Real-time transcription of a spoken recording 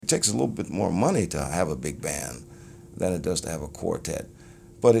takes a little bit more money to have a big band than it does to have a quartet.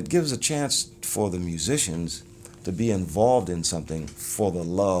 But it gives a chance for the musicians to be involved in something for the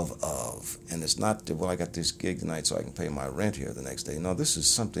love of. And it's not, well, I got this gig tonight so I can pay my rent here the next day. No, this is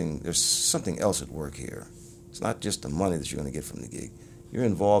something, there's something else at work here. It's not just the money that you're going to get from the gig. You're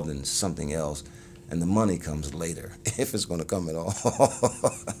involved in something else, and the money comes later, if it's going to come at all.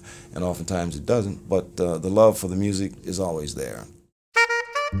 And oftentimes it doesn't, but the love for the music is always there.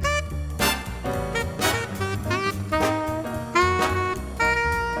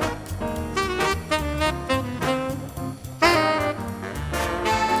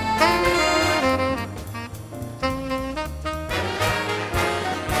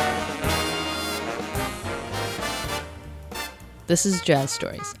 This is Jazz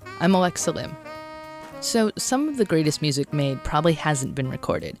Stories. I'm Alexa Lim. So, some of the greatest music made probably hasn't been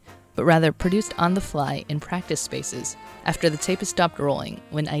recorded, but rather produced on the fly in practice spaces after the tape has stopped rolling,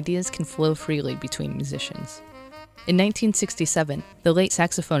 when ideas can flow freely between musicians. In 1967, the late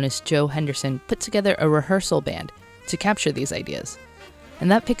saxophonist Joe Henderson put together a rehearsal band to capture these ideas.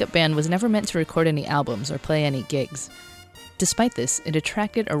 And that pickup band was never meant to record any albums or play any gigs. Despite this, it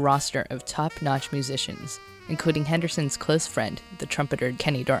attracted a roster of top-notch musicians, including Henderson's close friend, the trumpeter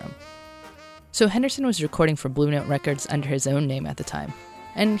Kenny Dorham. So Henderson was recording for Blue Note Records under his own name at the time,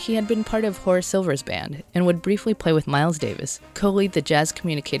 and he had been part of Horace Silver's band and would briefly play with Miles Davis, co-lead the Jazz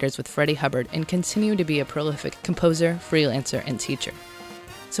Communicators with Freddie Hubbard, and continue to be a prolific composer, freelancer, and teacher.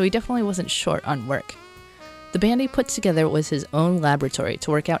 So he definitely wasn't short on work. The band he put together was his own laboratory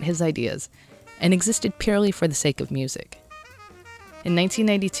to work out his ideas, and existed purely for the sake of music. In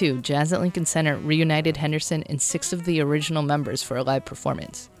 1992, Jazz at Lincoln Center reunited Henderson and 6 of the original members for a live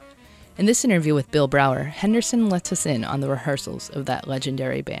performance. In this interview with Bill Brower, Henderson lets us in on the rehearsals of that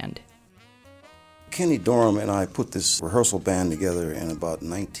legendary band. Kenny Dorham and I put this rehearsal band together in about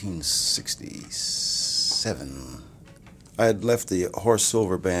 1967. I had left the Horace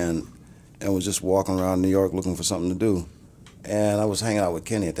Silver band and was just walking around New York looking for something to do. And I was hanging out with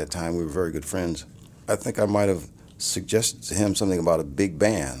Kenny at that time. We were very good friends. I think I might have suggested to him something about a big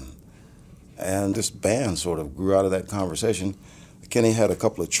band. And this band sort of grew out of that conversation. Kenny had a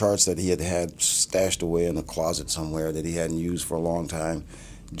couple of charts that he had stashed away in a closet somewhere that he hadn't used for a long time.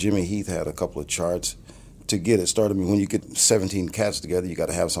 Jimmy Heath had a couple of charts to get it started. I mean, when you get 17 cats together, you got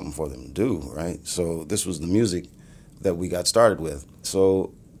to have something for them to do, right? So this was the music that we got started with.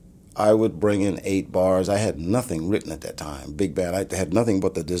 So I would bring in 8 bars. I had nothing written at that time, big band. I had nothing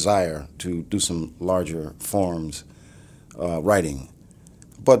but the desire to do some larger forms writing.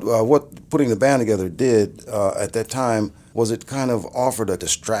 But what putting the band together did at that time was it kind of offered a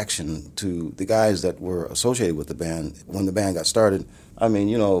distraction to the guys that were associated with the band when the band got started. I mean,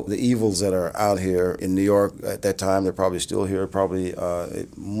 you know, the evils that are out here in New York at that time, they're probably still here, probably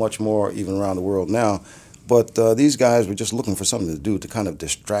much more even around the world now. But these guys were just looking for something to do to kind of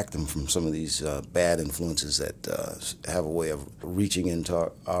distract them from some of these bad influences that have a way of reaching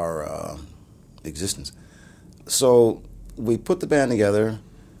into our existence. So we put the band together.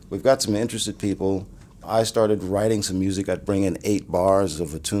 We've got some interested people. I started writing some music. I'd bring in 8 bars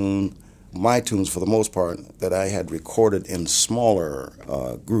of a tune. My tunes, for the most part, that I had recorded in smaller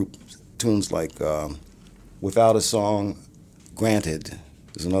group tunes like Without a Song, Granted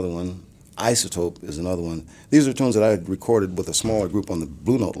is another one. Isotope is another one. These are tunes that I had recorded with a smaller group on the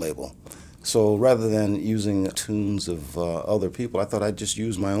Blue Note label. So rather than using tunes of other people, I thought I'd just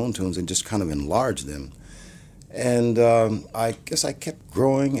use my own tunes and just kind of enlarge them. And I guess I kept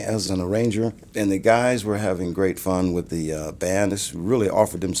growing as an arranger, and the guys were having great fun with the band. This really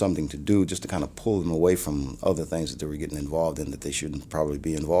offered them something to do just to kind of pull them away from other things that they were getting involved in that they shouldn't probably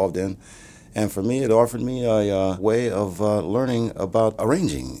be involved in. And for me, it offered me a way of learning about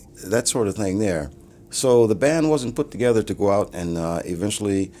arranging, that sort of thing there. So the band wasn't put together to go out and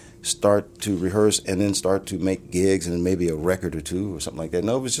eventually start to rehearse and then start to make gigs and maybe a record or two or something like that.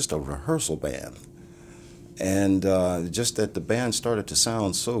 No, it was just a rehearsal band. And just that the band started to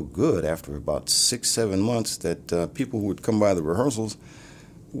sound so good after about 6-7 months that people who would come by the rehearsals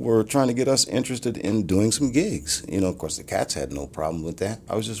were trying to get us interested in doing some gigs. You know, of course, the Cats had no problem with that.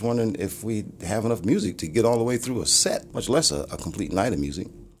 I was just wondering if we'd have enough music to get all the way through a set, much less a complete night of music.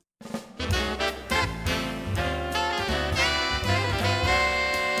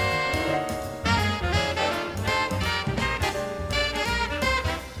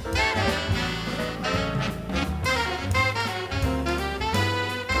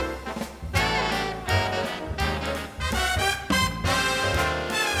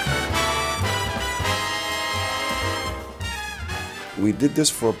 We did this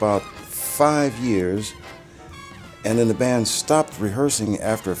for about 5 years, And then the band stopped rehearsing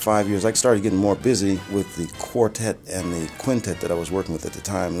after 5 years. I started getting more busy with the quartet and the quintet that I was working with at the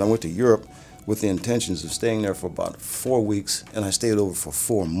time. And I went to Europe with the intentions of staying there for about 4 weeks, and I stayed over for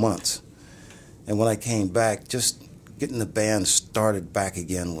 4 months. And when I came back, just getting the band started back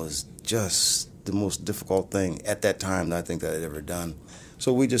again was just the most difficult thing at that time that I think that I'd ever done.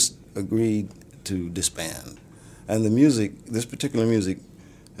 So we just agreed to disband. And the music, this particular music,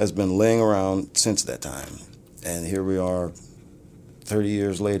 has been laying around since that time. And here we are 30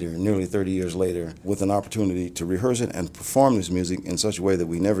 years later, nearly 30 years later, with an opportunity to rehearse it and perform this music in such a way that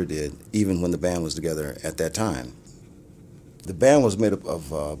we never did, even when the band was together at that time. The band was made up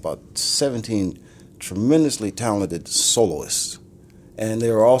of about 17 tremendously talented soloists. And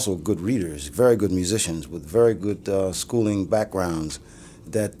they were also good readers, very good musicians with very good schooling backgrounds,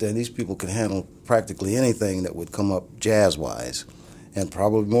 that these people could handle practically anything that would come up jazz-wise, and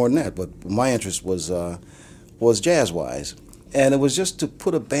probably more than that. But my interest was jazz-wise. And it was just to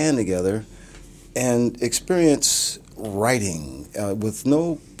put a band together and experience writing with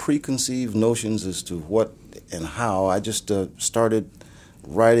no preconceived notions as to what and how. I just started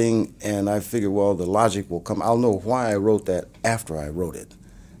writing, and I figured, well, the logic will come. I'll know why I wrote that after I wrote it,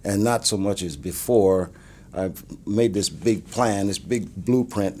 and not so much as before. I've made this big plan, this big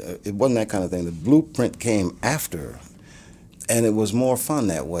blueprint. It wasn't that kind of thing. The blueprint came after, and it was more fun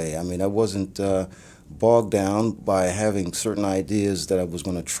that way. I mean, I wasn't bogged down by having certain ideas that I was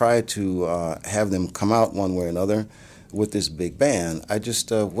going to try to have them come out one way or another with this big band. I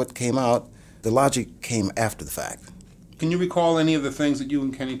just, what came out, the logic came after the fact. Can you recall any of the things that you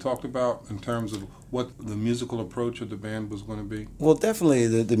and Kenny talked about in terms of what the musical approach of the band was going to be? Well, definitely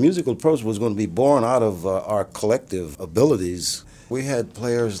the musical approach was going to be born out of our collective abilities. We had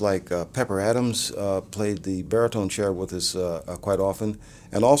players like Pepper Adams played the baritone chair with us quite often,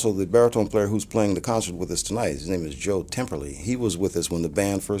 and also the baritone player who's playing the concert with us tonight. His name is Joe Temperley. He was with us when the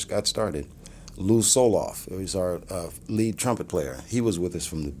band first got started. Lou Soloff is our lead trumpet player. He was with us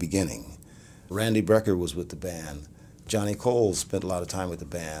from the beginning. Randy Brecker was with the band. Johnny Cole spent a lot of time with the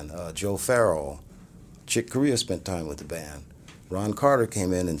band. Joe Farrell. Chick Corea spent time with the band. Ron Carter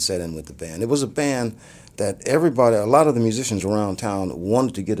came in and sat in with the band. It was a band that everybody, a lot of the musicians around town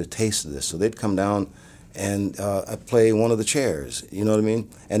wanted to get a taste of this, so they'd come down and play one of the chairs, you know what I mean?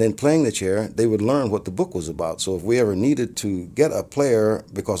 And in playing the chair, they would learn what the book was about. So if we ever needed to get a player,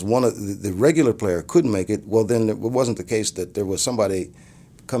 because one of the regular player couldn't make it, well, then it wasn't the case that there was somebody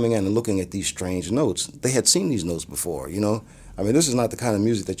coming in and looking at these strange notes. They had seen these notes before, you know? I mean, this is not the kind of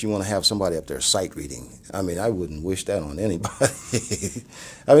music that you want to have somebody up there sight reading. I mean, I wouldn't wish that on anybody.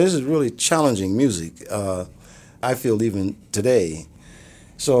 I mean, this is really challenging music, I feel, even today.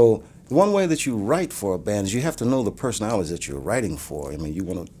 So one way that you write for a band is you have to know the personalities that you're writing for. I mean, you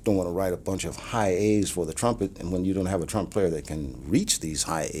don't want to write a bunch of high A's for the trumpet, and when you don't have a trumpet player that can reach these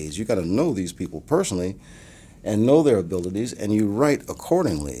high A's, you got to know these people personally and know their abilities, and you write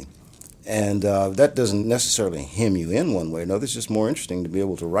accordingly. And that doesn't necessarily hem you in one way or another. It's just more interesting to be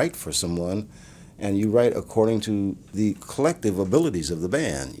able to write for someone, and you write according to the collective abilities of the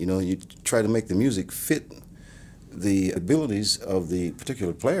band. You know, you try to make the music fit the abilities of the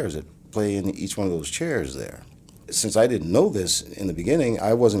particular players that play in each one of those chairs there. Since I didn't know this in the beginning,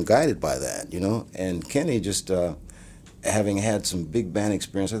 I wasn't guided by that, you know. And Kenny, just having had some big band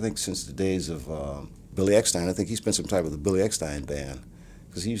experience, I think since the days of Billy Eckstine, I think he spent some time with the Billy Eckstine band,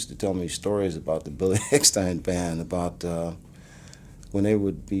 because he used to tell me stories about the Billy Eckstine band, about when they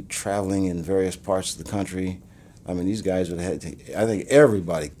would be traveling in various parts of the country. I mean, these guys would have to, I think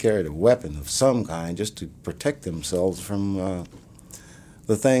everybody carried a weapon of some kind just to protect themselves from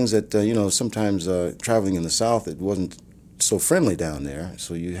the things that, you know, sometimes traveling in the South, it wasn't so friendly down there,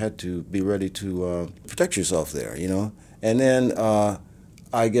 so you had to be ready to protect yourself there, you know. And then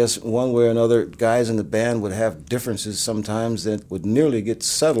I guess one way or another, guys in the band would have differences sometimes that would nearly get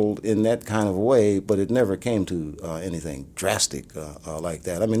settled in that kind of way, but it never came to anything drastic like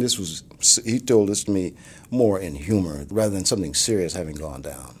that. I mean, he told this to me more in humor rather than something serious having gone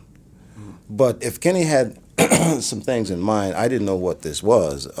down. But if Kenny had some things in mind, I didn't know what this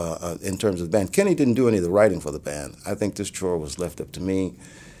was in terms of the band. Kenny didn't do any of the writing for the band. I think this chore was left up to me.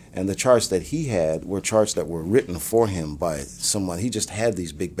 And the charts that he had were charts that were written for him by someone. He just had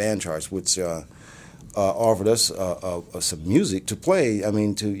these big band charts, which offered us some music to play. I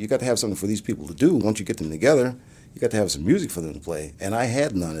mean, you got to have something for these people to do. Once you get them together, you got to have some music for them to play. And I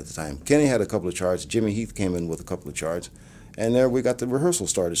had none at the time. Kenny had a couple of charts. Jimmy Heath came in with a couple of charts. And there we got the rehearsal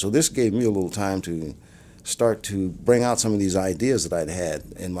started. So this gave me a little time to start to bring out some of these ideas that I'd had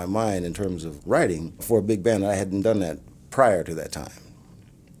in my mind in terms of writing for a big band. I hadn't done that prior to that time.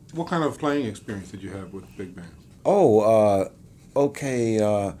 What kind of playing experience did you have with big bands? Okay.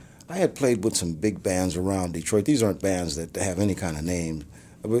 I had played with some big bands around Detroit. These aren't bands that have any kind of name.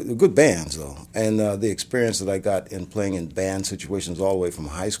 But good bands, though. And the experience that I got in playing in band situations all the way from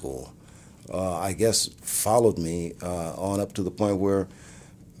high school, I guess, followed me on up to the point where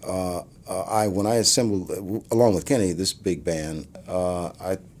when I assembled, along with Kenny, this big band,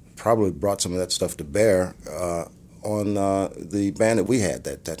 I probably brought some of that stuff to bear on the band that we had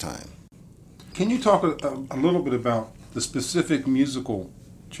at that time. Can you talk a little bit about the specific musical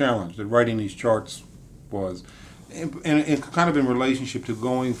challenge that writing these charts was, and kind of in relationship to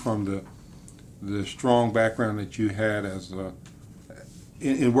going from the strong background that you had as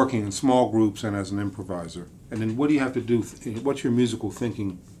in working in small groups and as an improviser, and then what do you have to do? What's your musical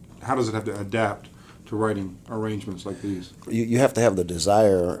thinking? How does it have to adapt to writing arrangements like these? You have to have the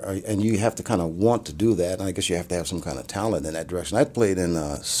desire, and you have to kind of want to do that, and I guess you have to have some kind of talent in that direction. I played in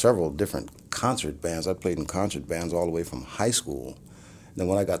several different concert bands. I played in concert bands all the way from high school. Then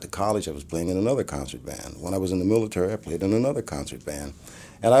when I got to college, I was playing in another concert band. When I was in the military, I played in another concert band.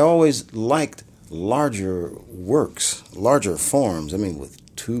 And I always liked larger works, larger forms,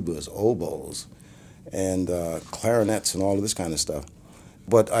 with tubas, oboes, and clarinets and all of this kind of stuff.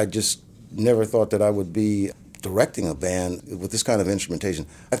 But I just never thought that I would be directing a band with this kind of instrumentation.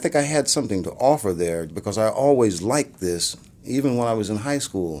 I think I had something to offer there because I always liked this, even when I was in high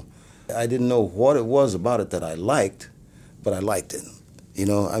school. I didn't know what it was about it that I liked, but I liked it.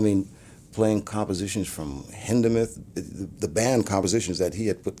 Playing compositions from Hindemith, the band compositions that he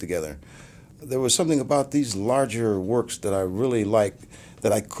had put together. There was something about these larger works that I really liked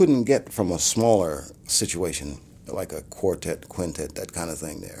that I couldn't get from a smaller situation, like a quartet, quintet, that kind of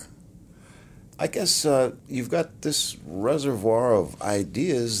thing there. I guess you've got this reservoir of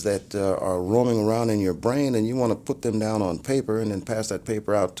ideas that are roaming around in your brain, and you want to put them down on paper and then pass that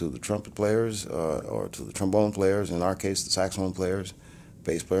paper out to the trumpet players or to the trombone players, in our case, the saxophone players,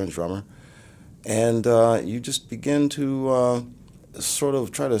 bass player and drummer. And you just begin to sort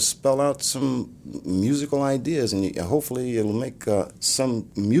of try to spell out some musical ideas, and hopefully it'll make some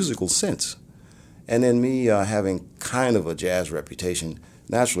musical sense. And then me having kind of a jazz reputation,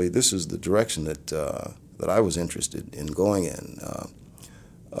 naturally, this is the direction that I was interested in going in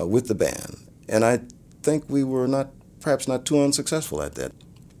with the band. And I think we were perhaps not too unsuccessful at that.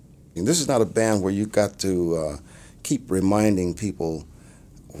 And this is not a band where you got to keep reminding people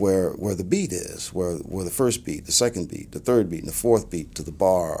where the beat is, where the first beat, the second beat, the third beat, and the fourth beat to the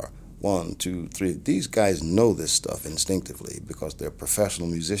bar, 1, 2, 3. These guys know this stuff instinctively because they're professional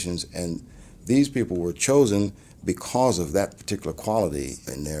musicians, and these people were chosen because of that particular quality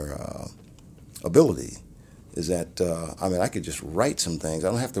in their ability. Is that, I could just write some things.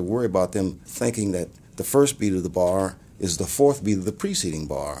 I don't have to worry about them thinking that the first beat of the bar is the fourth beat of the preceding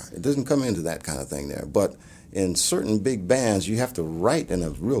bar. It doesn't come into that kind of thing there. But in certain big bands, you have to write in a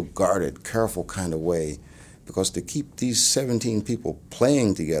real guarded, careful kind of way, because to keep these 17 people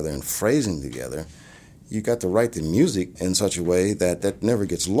playing together and phrasing together, you got to write the music in such a way that never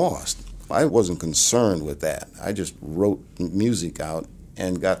gets lost. I wasn't concerned with that. I just wrote music out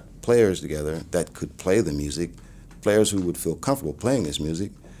and got players together that could play the music, players who would feel comfortable playing this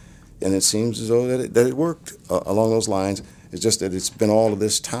music, and it seems as though that it worked along those lines. It's just that it's been all of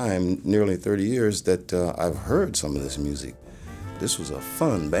this time, nearly 30 years, that I've heard some of this music. This was a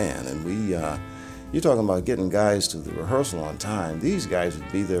fun band, and you're talking about getting guys to the rehearsal on time. These guys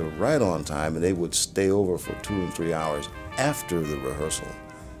would be there right on time, and they would stay over for 2 and 3 hours after the rehearsal,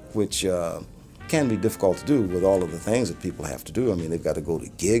 which can be difficult to do with all of the things that people have to do. They've got to go to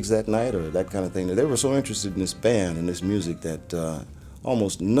gigs that night or that kind of thing. They were so interested in this band and this music that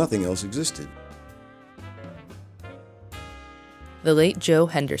almost nothing else existed. The late Joe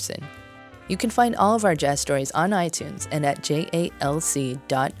Henderson. You can find all of our jazz stories on iTunes and at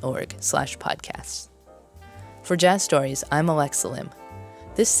jalc.org/podcasts. For Jazz Stories, I'm Alexa Lim.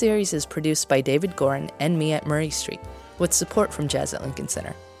 This series is produced by David Gorin and me at Murray Street, with support from Jazz at Lincoln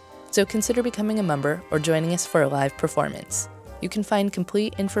Center. So consider becoming a member or joining us for a live performance. You can find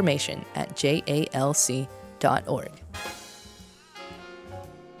complete information at jalc.org.